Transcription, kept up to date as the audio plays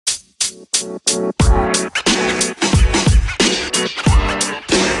Hey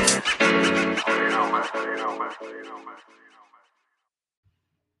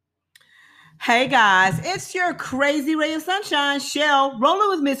guys, it's your crazy ray of sunshine, Shell,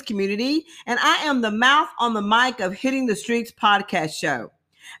 rolling with Miss Community, and I am the mouth on the mic of Hitting the Streets podcast show.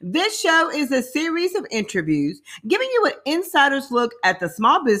 This show is a series of interviews giving you an insider's look at the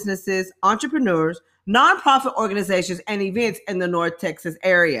small businesses, entrepreneurs, nonprofit organizations, and events in the North Texas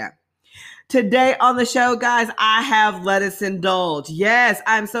area. Today on the show, guys, I have Let Us Indulge. Yes,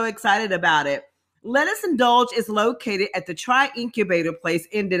 I'm so excited about it. Let Us Indulge is located at the Tri-Incubator Place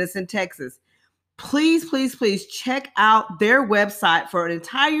in Denison, Texas. Please check out their website for an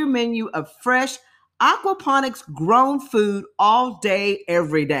entire menu of fresh aquaponics grown food all day,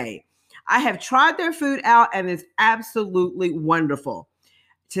 every day. I have tried their food out and it's absolutely wonderful.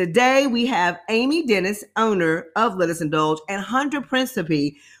 Today we have Amy Dennis, owner of Let Us Indulge, and Hunter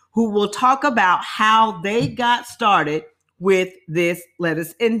Principe, who will talk about how they got started with this Let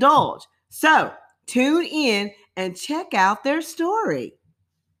Us Indulge. So tune in and check out their story.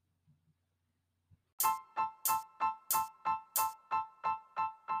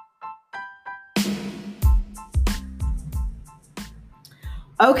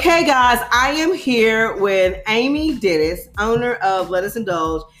 Okay, guys, I am here with Amy Dennis, owner of Let Us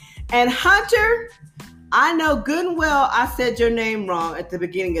Indulge, and Hunter. I know good and well I said your name wrong at the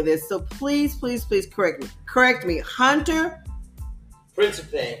beginning of this, so please correct me. Hunter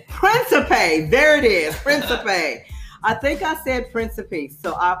Principe. There it is, Principe. I think I said Principe,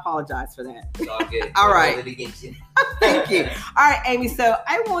 so I apologize for that. It's all good. All right. Thank you. All right, Amy, so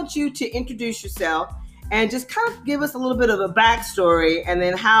I want you to introduce yourself and just kind of give us a little bit of a backstory and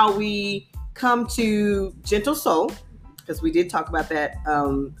then how we come to Gentle Soul, because we did talk about that.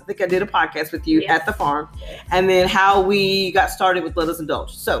 I think I did a podcast with you at the farm, and then how we got started with Let Us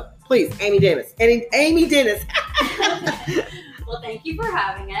Indulge. So please, Amy Dennis. Well, thank you for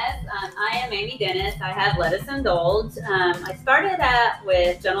having us. I am Amy Dennis. I have Let Us Indulge. I started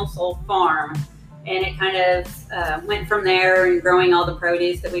with Gentle Soul Farm, and it kind of went from there and growing all the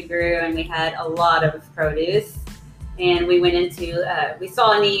produce that we grew, and we had a lot of produce. And we went into, we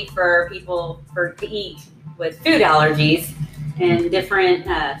saw a need for people to eat with food allergies and different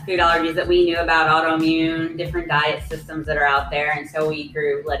food allergies that we knew about, autoimmune, different diet systems that are out there. And so we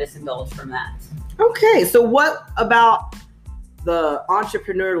grew Let Us Indulge from that. Okay, so what about the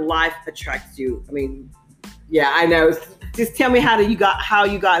entrepreneur life attracts you? I mean, yeah, I know. Just tell me how you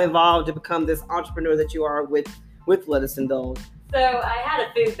got involved to become this entrepreneur that you are with Let Us Indulge. So I had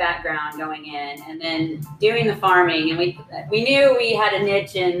a food background going in, and then doing the farming, and we knew we had a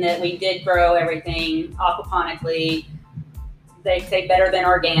niche in that we did grow everything aquaponically. They say better than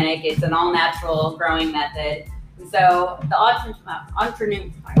organic. It's an all-natural growing method. And so the entrepreneur.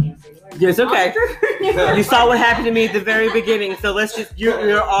 Yes, okay. You saw what happened to me at the very beginning, so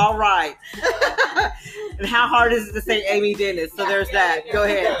you're all right. And how hard is it to say Amy Dennis? So there's that. Go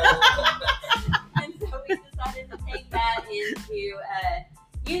ahead. And so we decided to take that into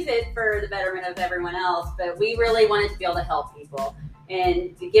use it for the betterment of everyone else, but we really wanted to be able to help people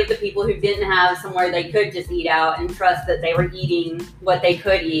and to give the people who didn't have somewhere they could just eat out and trust that they were eating what they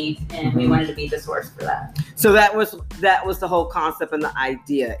could eat, and we wanted to be the source for that. So that was the whole concept and the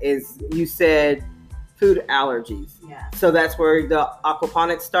idea. Is you said food allergies. Yeah. So that's where the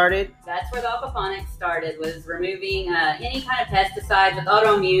aquaponics started? That's where the aquaponics started, was removing any kind of pesticides. With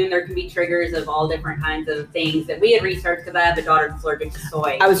autoimmune, there can be triggers of all different kinds of things that we had researched, because I have a daughter that's allergic to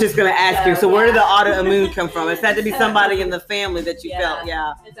soy. I was just going to ask you, so where did the autoimmune come from? It's had to be somebody in the family that you felt,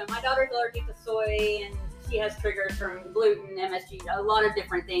 And so my daughter's allergic to soy, and she has triggers from gluten, MSG, a lot of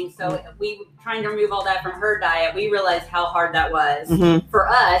different things. So we trying to remove all that from her diet. We realized how hard that was for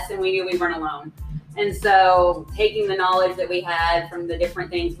us, and we knew we weren't alone. And so taking the knowledge that we had from the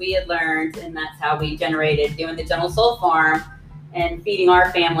different things we had learned, and that's how we generated doing the Gentle Soul Farm and feeding our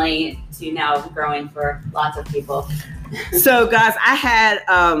family to now growing for lots of people. So guys,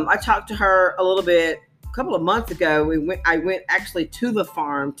 I talked to her a little bit a couple of months ago. I went actually to the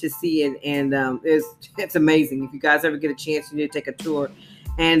farm to see it, and it's amazing. If you guys ever get a chance, you need to take a tour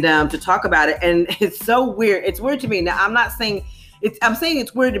and to talk about it. And it's so weird. It's weird to me. Now, I'm not saying I'm saying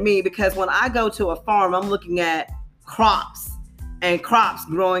it's weird to me because when I go to a farm, I'm looking at crops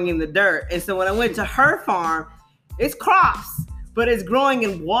growing in the dirt. And so when I went to her farm, it's crops, but it's growing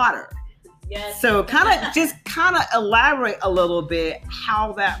in water. Yes. So kind of elaborate a little bit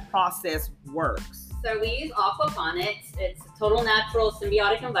how that process works. So we use aquaponics. It's a total natural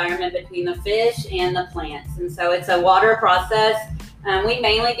symbiotic environment between the fish and the plants. And so it's a water process. We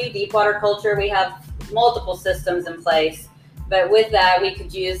mainly do deep water culture. We have multiple systems in place. But with that, we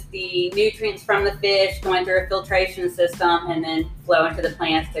could use the nutrients from the fish going through a filtration system and then flow into the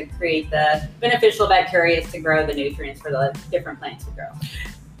plants to create the beneficial bacteria to grow the nutrients for the different plants to grow.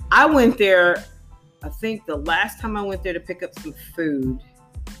 I went there, I think the last time I went there to pick up some food,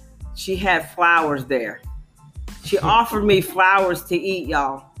 she had flowers there. She offered me flowers to eat,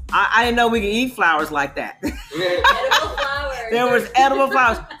 y'all. I didn't know we could eat flowers like that. Edible flowers. There was edible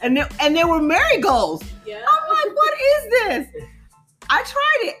flowers. And there were marigolds. Yeah. I'm like, what is this? I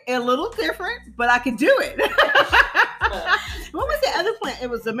tried it. A little different, but I could do it. What was the other plant? It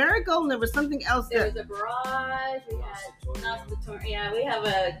was a marigold and there was something else. There was a barrage. We had yeah, we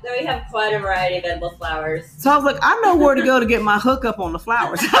have quite a variety of edible flowers. So I was like, I know where to go to get my hookup on the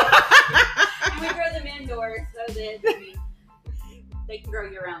flowers. And we grow them indoors so that they can grow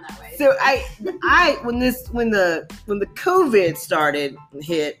year round that way. So I when the COVID started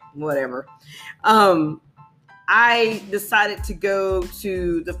hit, whatever, I decided to go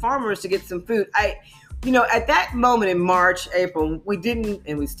to the farmers to get some food. At that moment in March, April, we didn't,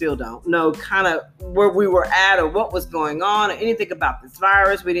 and we still don't know kind of where we were at or what was going on or anything about this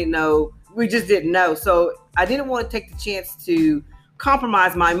virus. We didn't know. We just didn't know. So I didn't want to take the chance to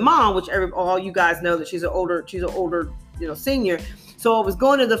compromise my mom, which all you guys know that she's an older, senior. So I was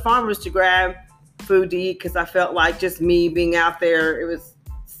going to the farmers to grab food to eat because I felt like just me being out there, it was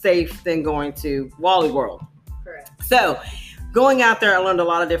safe than going to Wally World. Correct. So going out there, I learned a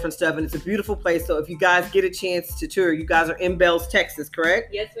lot of different stuff, and it's a beautiful place. So if you guys get a chance to tour, you guys are in Bells, Texas,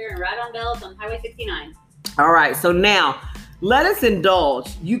 correct? Yes, we're right on Bells on Highway 69. All right. So now let us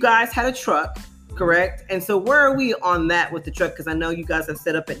indulge. You guys had a truck, correct? And so where are we on that with the truck? Because I know you guys have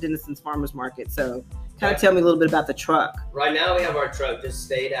set up at Denison's Farmers Market. So kind of tell me a little bit about the truck. Right now we have our truck just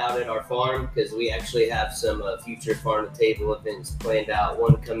stayed out at our farm because we actually have some future farm-to-table events planned out.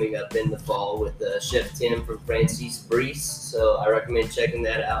 One coming up in the fall with Chef Tim from Francis Brees. So I recommend checking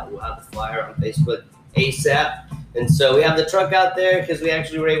that out. We'll have the flyer on Facebook ASAP. And so we have the truck out there because we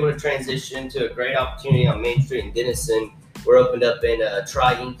actually were able to transition to a great opportunity on Main Street in Denison. We're opened up in a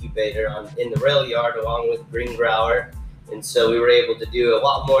tri-incubator in the rail yard along with Green Grower. And so we were able to do a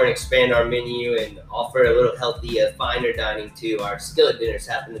lot more and expand our menu and offer a little healthy, finer dining too. Our skillet dinners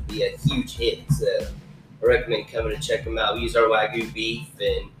happen to be a huge hit. So I recommend coming to check them out. We use our Wagyu beef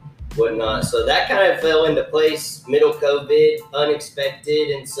and whatnot. So that kind of fell into place, middle COVID, unexpected.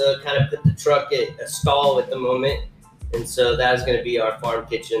 And so kind of put the truck at a stall at the moment. And so that is going to be our farm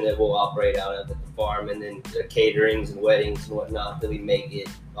kitchen that we'll operate out of at the farm, and then the caterings and weddings and whatnot that we may get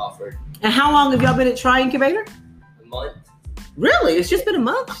offered. And how long have y'all been at Tri-Incubator? A month. Really? It's just been a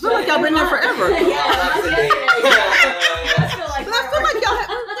month? I feel like y'all been there forever. Yeah. I feel like y'all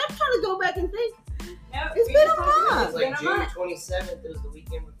I'm trying to go back and think. Nope, It's been a month. It was like June 27th. It was the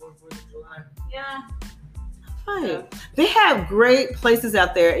weekend before 4th of July. Yeah. Right. They have great places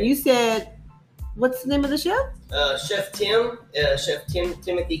out there. And you said, what's the name of the show? Chef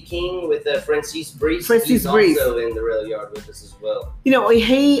Timothy King with Francis Brees. Francis Brees. He's also in the rail yard with us as well. He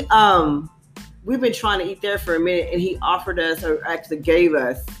we've been trying to eat there for a minute, and he offered us, or actually gave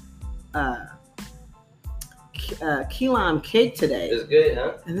us, key lime cake today. It was good,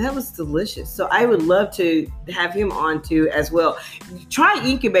 huh? And that was delicious. So I would love to have him on too as well.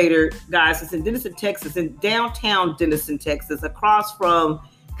 Tri-Incubator, guys, it's in Denison, Texas, in downtown Denison, Texas, across from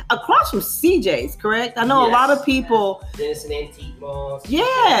CJ's, correct? I know a lot of people. Denison Antique Mall.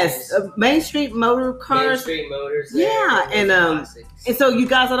 Yes, Main Street Motor Cars. Main Street Motors. Yeah, and so you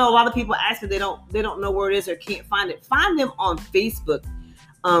guys, I know a lot of people ask me they don't know where it is or can't find it. Find them on Facebook.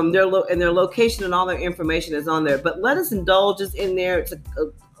 Their location and all their information is on there. But let us indulge us in there. It's a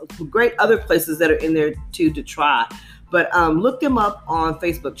great other places that are in there too to try. But look them up on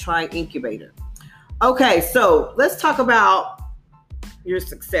Facebook. Tri-Incubator. Okay, so let's talk about your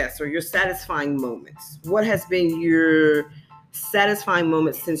success or your satisfying moments. What has been your satisfying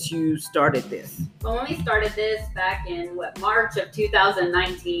moment since you started this? Well, when we started this back in March of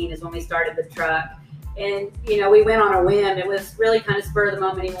 2019 is when we started the truck. And, we went on a whim. It was really kind of spur of the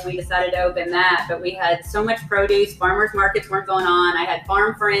moment when we decided to open that. But we had so much produce. Farmers markets weren't going on. I had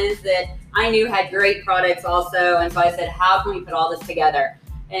farm friends that I knew had great products also. And so I said, how can we put all this together?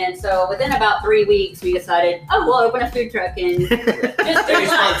 And so within about 3 weeks, we decided, we'll open a food truck and just do Very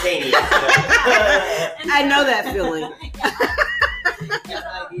spontaneous. I know that feeling.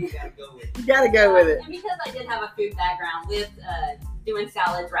 You gotta go with it. You gotta go with it. And because I did have a food background with doing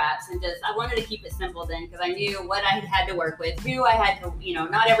salad wraps and I wanted to keep it simple then because I knew what I had to work with, who I had to,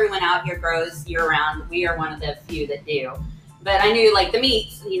 not everyone out here grows year round. We are one of the few that do. But I knew like the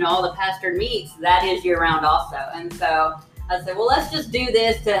meats, all the pastured meats, that is year round also. And so I said, well, let's just do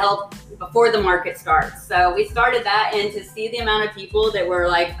this to help before the market starts. So we started that, and to see the amount of people that were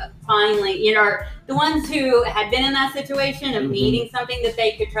like, finally, you know, the ones who had been in that situation of needing something that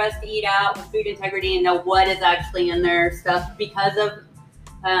they could trust to eat out with food integrity and know what is actually in their stuff because of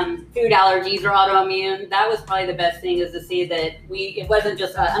food allergies or autoimmune. That was probably the best thing, is to see that it wasn't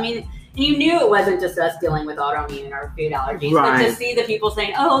just us. I mean, you knew it wasn't just us dealing with autoimmune or food allergies, but to see the people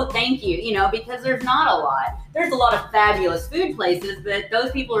saying, oh, thank you, you know, because there's not a lot. There's a lot of fabulous food places, but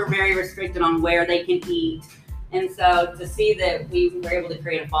those people are very restricted on where they can eat. And so to see that we were able to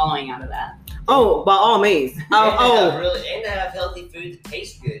create a following out of that. Oh, by all means. Really, and to have healthy food that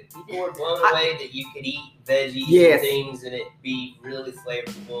tastes good. People were blown away that you could eat veggies and things and it be really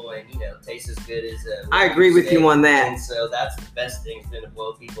flavorful and, you know, taste as good as I agree with you on that. And so that's the best thing, has been to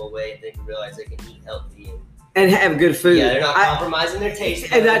blow people away and they can realize they can eat healthy and have good food. Yeah, they're not compromising their taste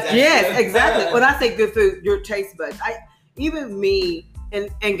buds. Yes, exactly. When I say good food, your taste buds. Even me, and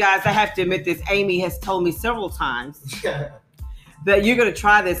guys, I have to admit this, Amy has told me several times that you're going to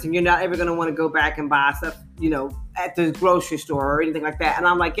try this and you're not ever going to want to go back and buy stuff, you know, at the grocery store or anything like that. And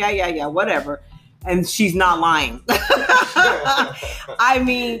I'm like, yeah, whatever. And she's not lying. I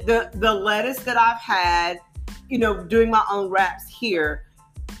mean, the lettuce that I've had, you know, doing my own wraps here,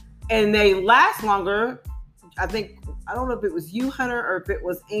 and they last longer. I don't know if it was you, Hunter, or if it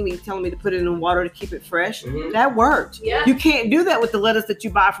was Amy telling me to put it in water to keep it fresh. That worked. Yeah. You can't do that with the lettuce that you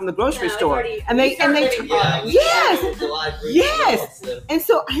buy from the grocery store. Yes. And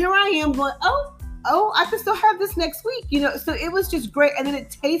so here I am going, oh, I can still have this next week, you know. So it was just great, and then it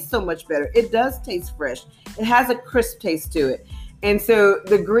tastes so much better. It does taste fresh. It has a crisp taste to it. And so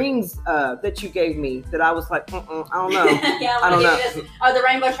the greens that you gave me, that I was like, I don't know. I don't know. The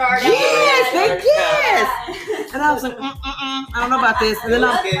rainbow chard. Yes. And I was like, I don't know about this. And then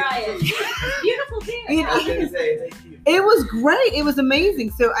beautiful too. It was great. It was amazing.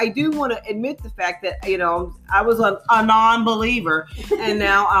 So I do want to admit the fact that, you know, I was a non-believer and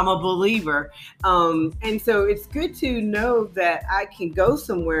now I'm a believer. And so it's good to know that I can go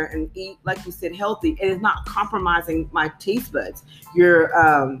somewhere and eat, like you said, healthy, and it's not compromising my taste buds. Your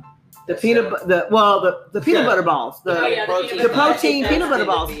the peanut butter balls, the protein peanut butter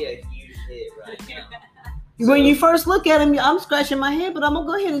balls. When you first look at them, I'm scratching my head, but I'm gonna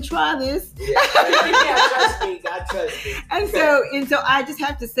go ahead and try this. Trust me, God trust me. And so I just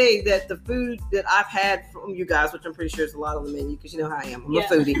have to say that the food that I've had from you guys, which I'm pretty sure is a lot on the menu because you know how I am, I'm a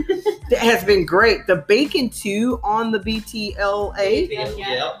foodie, that has been great. The bacon too on the BTLA.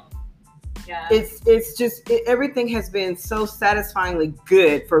 Yeah. It's just everything has been so satisfyingly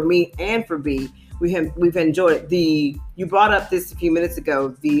good for me and for B. We've enjoyed it. You brought up this a few minutes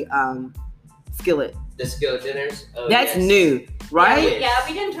ago, the skillet. The skillet dinners. That's new, right? Yeah,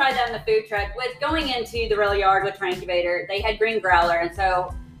 we didn't try that in the food truck. With going into the rail yard with Trancubator, they had green growler, and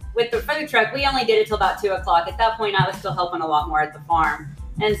so with the food truck, we only did it till about 2:00. At that point, I was still helping a lot more at the farm.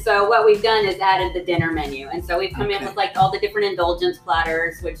 And so what we've done is added the dinner menu. And so we've come in with like all the different indulgence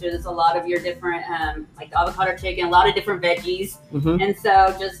platters, which is a lot of your different, like the avocado chicken, a lot of different veggies. And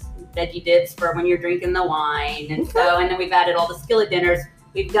so just veggie dips for when you're drinking the wine. And then we've added all the skillet dinners.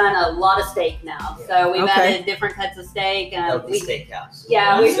 We've done a lot of steak now. So we've added different cuts of steak. Steakhouse.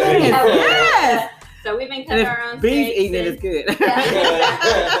 Yeah. Yes. So we've been cutting our own steaks. Beef eating it is good.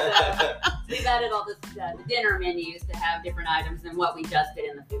 Yeah. We've added all the dinner menus to have different items than what we just did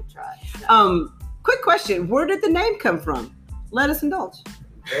in the food truck. So. Quick question. Where did the name come from? Let us indulge.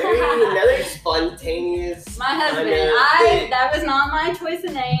 Another spontaneous. My husband, that was not my choice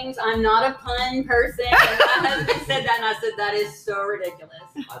of names. I'm not a pun person. And my husband said that, and I said, that is so ridiculous.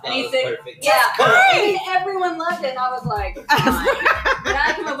 And he said, perfect. Yeah, and everyone loved it, and I was like, fine. And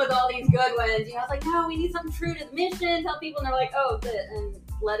I come up with all these good ones. You know, I was like, no, we need something true to the mission. Tell people, and they're like, oh, and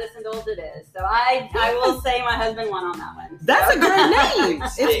let us indulge it is. So I will say my husband won on that one. So. That's a great name.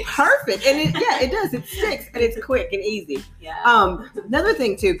 It's perfect, and it does. It sticks, and it's quick and easy. Yeah. Another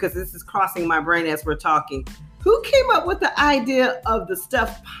thing too, because this is crossing my brain as we're talking. Who came up with the idea of the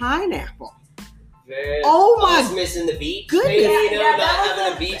stuffed pineapple? Oh my! Missing the beach. Goodness. Maybe, not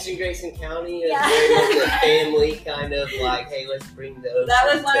having a beach in Grayson County. It's very much a family kind of like, hey, let's bring those. That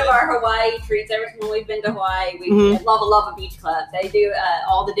was one of our Hawaii treats. Every time we've been to Hawaii, we love a beach club. They do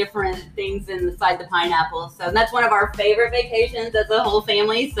all the different things inside the pineapple. So that's one of our favorite vacations as a whole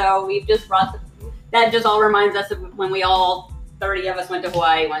family. So we've just brought that. Just all reminds us of when we all 30 of us went to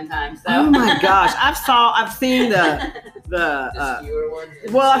Hawaii one time. So. Oh my gosh, I've seen the skewer one.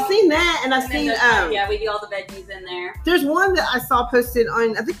 Well, I've seen that, and I've seen we do all the veggies in there. There's one that I saw posted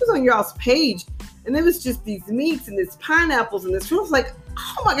on, I think it was on y'all's page, and it was just these meats and these pineapples and this fruit. I was like,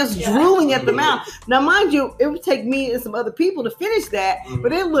 oh my gosh, drooling at the mouth. Now, mind you, it would take me and some other people to finish that,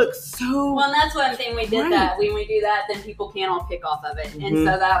 but it looks so. Well, and that's one thing we did that. When we do that, then people can't all pick off of it. And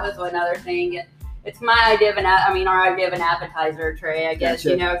so that was another thing. It's my idea of our idea of an appetizer tray, I guess,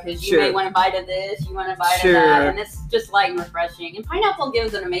 because you may want to bite of this, you want to bite of that, and it's just light and refreshing. And pineapple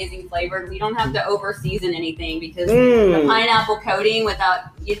gives an amazing flavor. We don't have to over season anything because the pineapple coating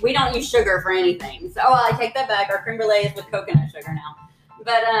we don't use sugar for anything. So I take that back. Our creme brulee is with coconut sugar now,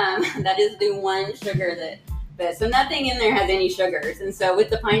 but that is the one sugar so nothing in there has any sugars. And so with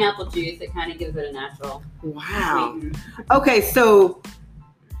the pineapple juice, it kind of gives it a natural. Wow. Okay, so.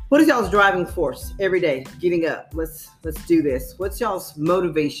 What is y'all's driving force every day? Getting up. Let's do this. What's y'all's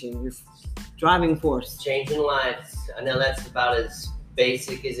motivation? Your driving force? Changing lives. I know that's about as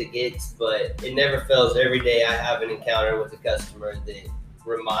basic as it gets, but it never fails. Every day I have an encounter with a customer that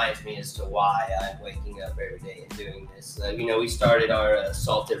reminds me as to why I'm waking up every day and doing this. We started our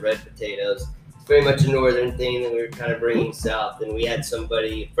salted red potatoes. It's very much a northern thing that we were kind of bringing south, and we had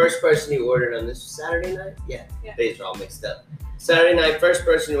first person who ordered on this Saturday night. Yeah. Days are all mixed up. Saturday night, first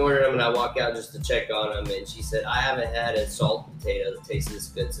person who ordered them, and I walk out just to check on them, and she said, I haven't had a salt potato that tastes this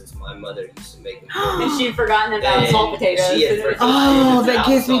good since my mother used to make them. And she'd forgotten about salt potatoes. That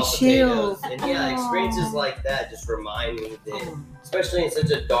gives me chills. And experiences like that just remind me that, especially in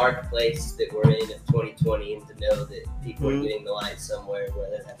such a dark place that we're in 2020, and to know that people are getting the light somewhere,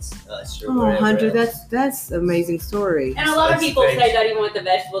 whether that's us or whatever. Hunter, that's an amazing story. And a lot of people say that even with the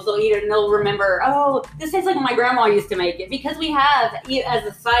vegetables, they'll eat it and they'll remember, this tastes like when my grandma used to make it, because we have, as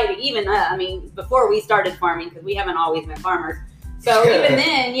a society, even, before we started farming, because we haven't always been farmers. So even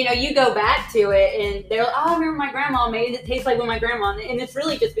then, you go back to it and they're like, I remember my grandma made it taste like when my grandma, and it's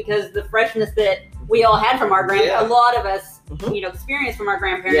really just because the freshness that we all had from our a lot of us, experienced from our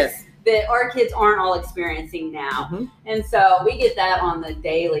grandparents that our kids aren't all experiencing now. And so we get that on the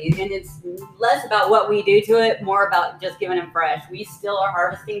daily, and it's less about what we do to it, more about just giving them fresh. We still are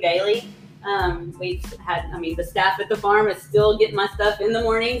harvesting daily. We've had, the staff at the farm is still getting my stuff in the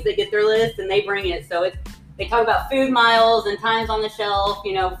mornings. They get their list and they bring it. So they talk about food miles and times on the shelf,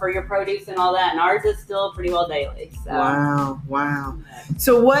 for your produce and all that. And ours is still pretty well daily. So. Wow.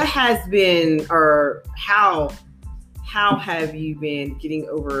 So what has been, or how have you been getting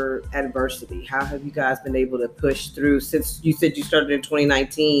over adversity? How have you guys been able to push through, since you said you started in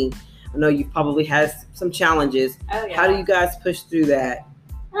 2019? I know you probably had some challenges. Oh, yeah. How do you guys push through that?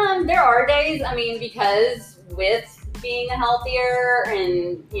 There are days, because with being a healthier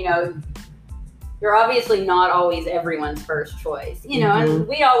and, you're obviously not always everyone's first choice, and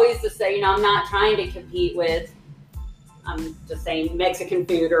we always just say, I'm not trying to compete with, I'm just saying Mexican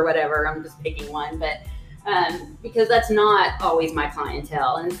food or whatever, I'm just picking one, but because that's not always my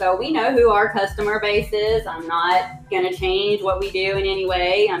clientele. And so we know who our customer base is. I'm not going to change what we do in any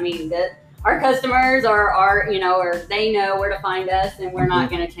way. Our customers are or they know where to find us, and we're not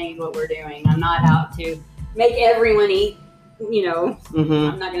going to change what we're doing. I'm not out to make everyone eat,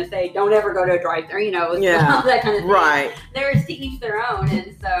 I'm not going to say don't ever go to a drive-thru, that kind of thing. Right. There's to each their own.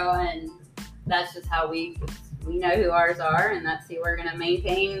 And that's just how we know who ours are, and that's who we're going to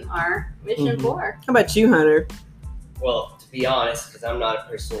maintain our mission for. How about you, Hunter? Well, to be honest, because I'm not a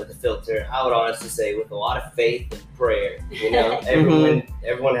person with a filter, I would honestly say with a lot of faith and prayer.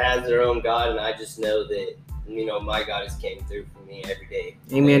 Everyone has their own God, and I just know that my God has came through for me every day.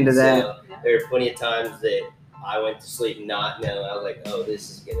 Amen to that. So there are plenty of times that I went to sleep not knowing. I was like,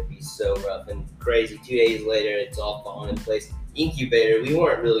 this is going to be so rough and crazy. 2 days later, it's all falling in place. Incubator, we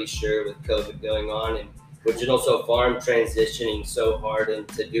weren't really sure with COVID going on, and with Gentle Soul Farm transitioning so hard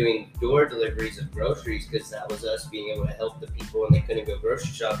into doing door deliveries of groceries, because that was us being able to help the people when they couldn't go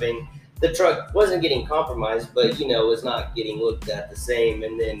grocery shopping. The truck wasn't getting compromised, but was not getting looked at the same.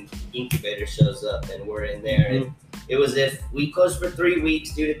 And then Incubator shows up, and we're in there. And it was if we closed for 3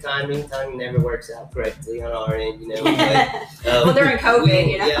 weeks due to timing. Timing never works out correctly on our end, But, well, during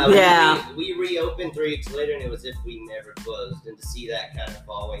COVID, we reopened 3 weeks later, and it was if we never closed. And to see that kind of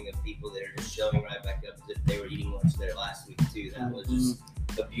following of people that are just showing right back up as if they were eating lunch there last week too, that was just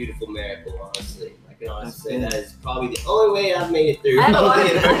a beautiful miracle, honestly. I can honestly say that is probably the only way I've made it through. I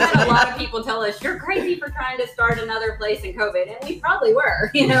had a lot of people tell us, you're crazy for trying to start another place in COVID, and we probably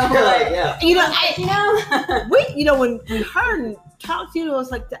were, when we heard talked to you, I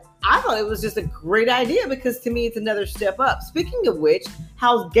was like, I thought it was just a great idea because to me, it's another step up. Speaking of which,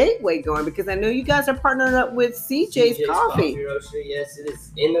 how's Gateway going? Because I know you guys are partnering up with CJ's Coffee. Roastery. Yes, it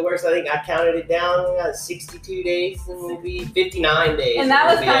is in the works. I think I counted it down. We got 62 days and we'll be 59 days. And that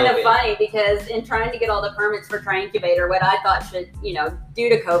was kind of funny because in trying to get all the permits for Tri-Incubator, what I thought should, due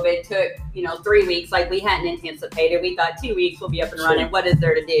to COVID took, 3 weeks. Like we hadn't anticipated. We thought 2 weeks we'll be up and running. What is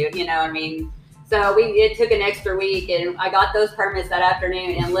there to do? You know what I mean? So it took an extra week, and I got those permits that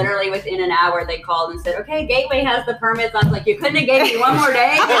afternoon, and literally within an hour, they called and said, okay, Gateway has the permits. I was like, you couldn't have gave me one more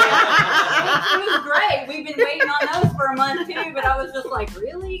day? It was great. We've been waiting on those for a month, too, but I was just like,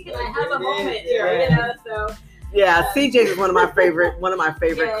 really? Can I have a moment here? So... Yeah, CJ's is one of my favorite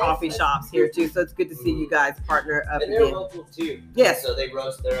coffee shops here too. So it's good to see you guys partner up. And they're local too. Yes. So they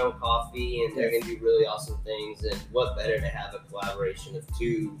roast their own coffee and they're gonna do really awesome things. And what better to have a collaboration of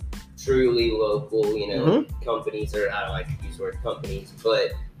two truly local, companies, or I don't like to use the word companies,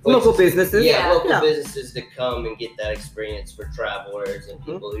 but local businesses. Yeah, local businesses to come and get that experience for travelers and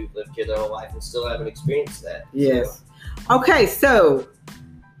people who've lived here their whole life and still haven't experienced that. Yes. So. Okay, so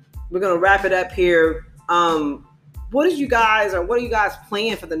we're gonna wrap it up here. What do you guys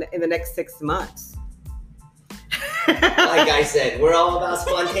plan for in the next 6 months? Like I said, we're all about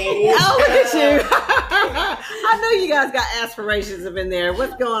spontaneous. Oh, look at you. I know you guys got aspirations up in there.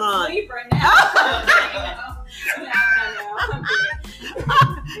 What's going on? Sleep right now. No.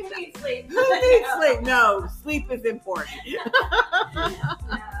 Who needs sleep? No, sleep is important. We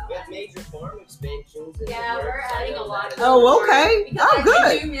have major farm expansions. We're adding a lot. Oh, okay. Oh, good.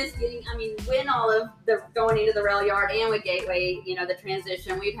 I do miss when all of the going into the rail yard and with Gateway, the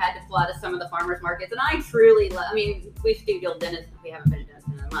transition, we've had to pull out of some of the farmers markets. And I truly love, we still deal Denison. We haven't been in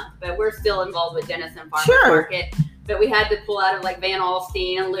Denison in a month, but we're still involved with Denison Farmers Market. But we had to pull out of like Van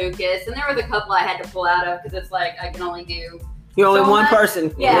Alstyne and Lucas. And there was a couple I had to pull out of because it's like I can only do. You're only one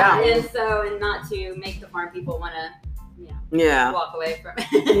person. Yeah. And not to make the farm people want to. Walk away from it.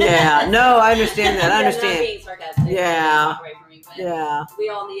 Yeah, no, I understand that. I understand. Not being sarcastic. Yeah. Walk away from me, but we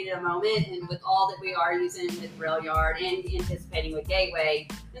all needed a moment, and with all that we are using with Rail Yard and anticipating with Gateway,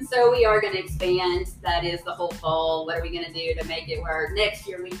 and so we are going to expand. That is the whole fall. What are we going to do to make it where next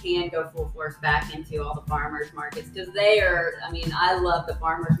year we can go full force back into all the farmers markets? Because they are. I love the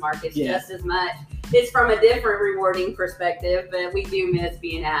farmers markets just as much. It's from a different rewarding perspective, but we do miss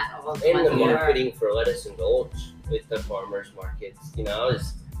being at all the and the marketing for Lettuce Indulge with the farmers markets. To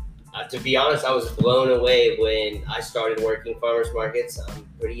be honest, I was blown away when I started working farmers markets. I'm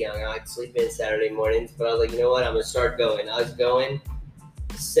pretty young. I like to sleep in Saturday mornings, but I was like, you know what? I'm going to start going. I was going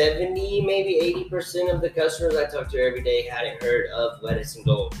 70, maybe 80% of the customers I talked to every day hadn't heard of Lettuce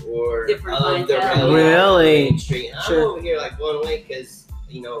Indulge or of the Really? Street. And I'm over here like blown away because,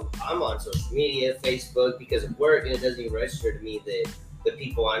 I'm on social media, Facebook, because of work, and it doesn't even register to me that the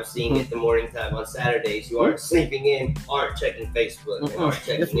people I'm seeing at the morning time on Saturdays who aren't sleeping in aren't checking Facebook and aren't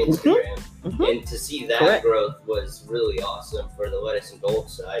checking Instagram. And to see that growth was really awesome for the Lettuce Indulge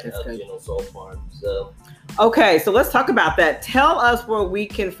side of Gentle Soul Farm. So, okay, so let's talk about that. Tell us where we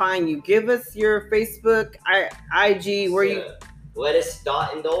can find you. Give us your Facebook, IG, where you...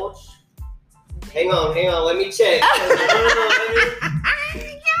 Lettuce.indulge. Hang on, let me check.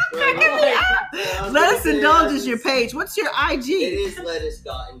 Lettuce Indulge is your page. What's your IG? It is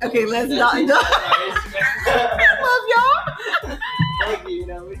lettuce.indulge. Okay, lettuce.indulge. I love y'all. Thank you.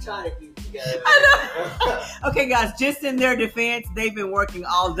 We're trying to keep together. I know. Okay, guys, just in their defense, they've been working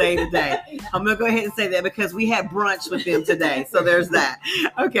all day today. I'm going to go ahead and say that because we had brunch with them today. So there's that.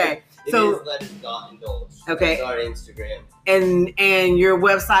 Okay. It is lettuce.indulge. Okay. That's our Instagram. And your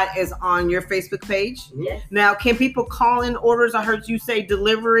website is on your Facebook page? Yes. Now, can people call in orders? I heard you say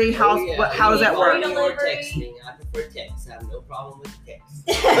delivery. How does that work? Or texting. I prefer text. I have no problem with text.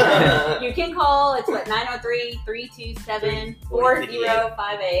 You can call. It's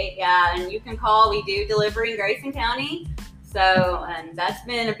 903-327-4058. Yeah, and you can call. We do delivery in Grayson County. So, and that's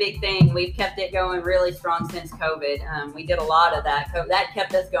been a big thing. We've kept it going really strong since COVID. We did a lot of that. That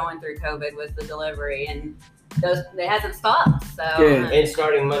kept us going through COVID was the delivery, and it hasn't stopped. So, and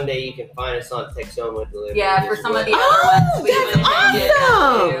starting Monday, you can find us on Texoma Delivery. Yeah, for some of the other ones. That's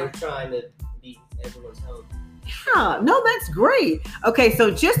awesome. We're trying to beat everyone's home. Yeah, no, that's great. Okay,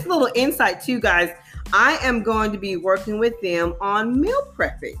 so just a little insight too, guys. I am going to be working with them on meal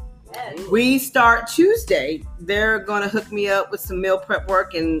prepping. Yes. We start Tuesday. They're going to hook me up with some meal prep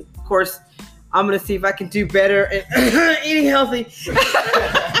work. And of course, I'm going to see if I can do better at eating healthy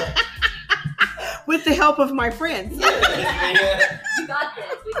with the help of my friends. You got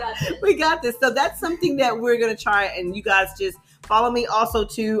this. We got this. We got this. So that's something that we're going to try. And you guys just Follow me also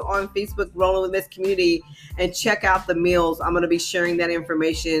too on Facebook, Rolling with Miss Community, and check out the meals. I'm going to be sharing that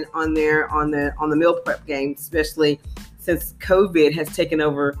information on there on the meal prep game, especially since COVID has taken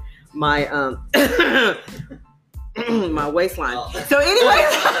over my my waistline. So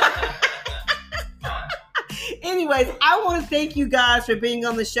anyways, I want to thank you guys for being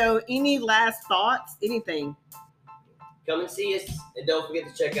on the show. Any last thoughts? Anything? Come and see us, and don't forget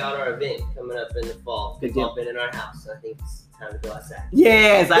to check out our event coming up in the fall. We've all been in our house, so I think it's time to go outside.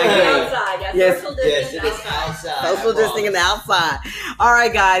 Yes, I agree. Outside, Yes. Social distance Yes, outside. Social distancing outside. All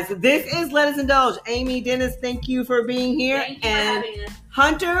right, guys. This is Let Us Indulge. Amy Dennis, thank you for being here. Thank you for and having us.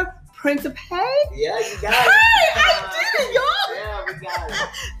 Hunter Principe. Yeah, you got Hey, it. I did it, y'all. Yeah, we got it.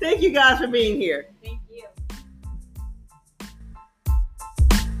 Thank you guys for being here. Thank you.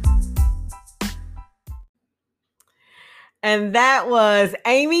 And that was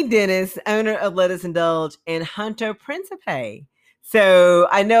Amy Dennis, owner of Let Us Indulge, and Hunter Principe. So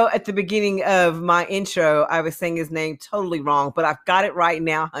I know at the beginning of my intro, I was saying his name totally wrong, but I've got it right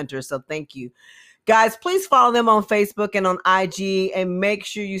now, Hunter. So thank you. Guys, please follow them on Facebook and on IG, and make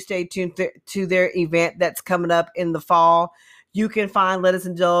sure you stay tuned to their event that's coming up in the fall. You can find Let Us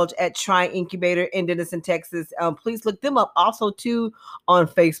Indulge at Tri Incubator in Denison, Texas. Please look them up also too on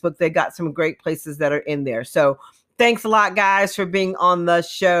Facebook. They got some great places that are in there. So thanks a lot, guys, for being on the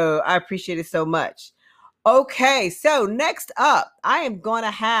show. I appreciate it so much. Okay, so next up, I am going to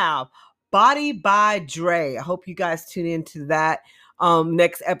have Body by Dre. I hope you guys tune into that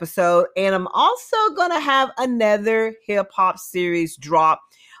next episode. And I'm also going to have another hip hop series drop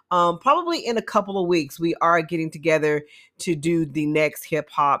probably in a couple of weeks. We are getting together to do the next hip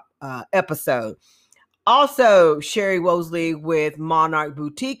hop episode. Also, Sherry Wosley with Monarch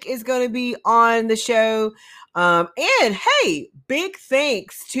Boutique is going to be on the show. And hey, big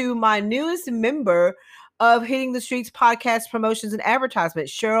thanks to my newest member of Hitting the Streets podcast promotions and advertisement,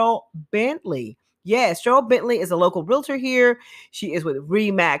 Cheryl Bentley. Yes, Cheryl Bentley is a local realtor here. She is with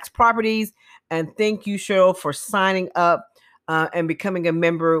Remax Properties. And thank you, Cheryl, for signing up and becoming a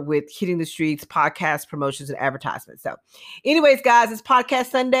member with Hitting the Streets podcast promotions and advertisement. So anyways, guys, it's Podcast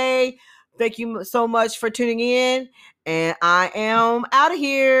Sunday. Thank you so much for tuning in. And I am out of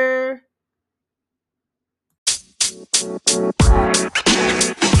here.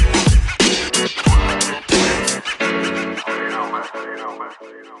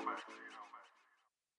 You know, man.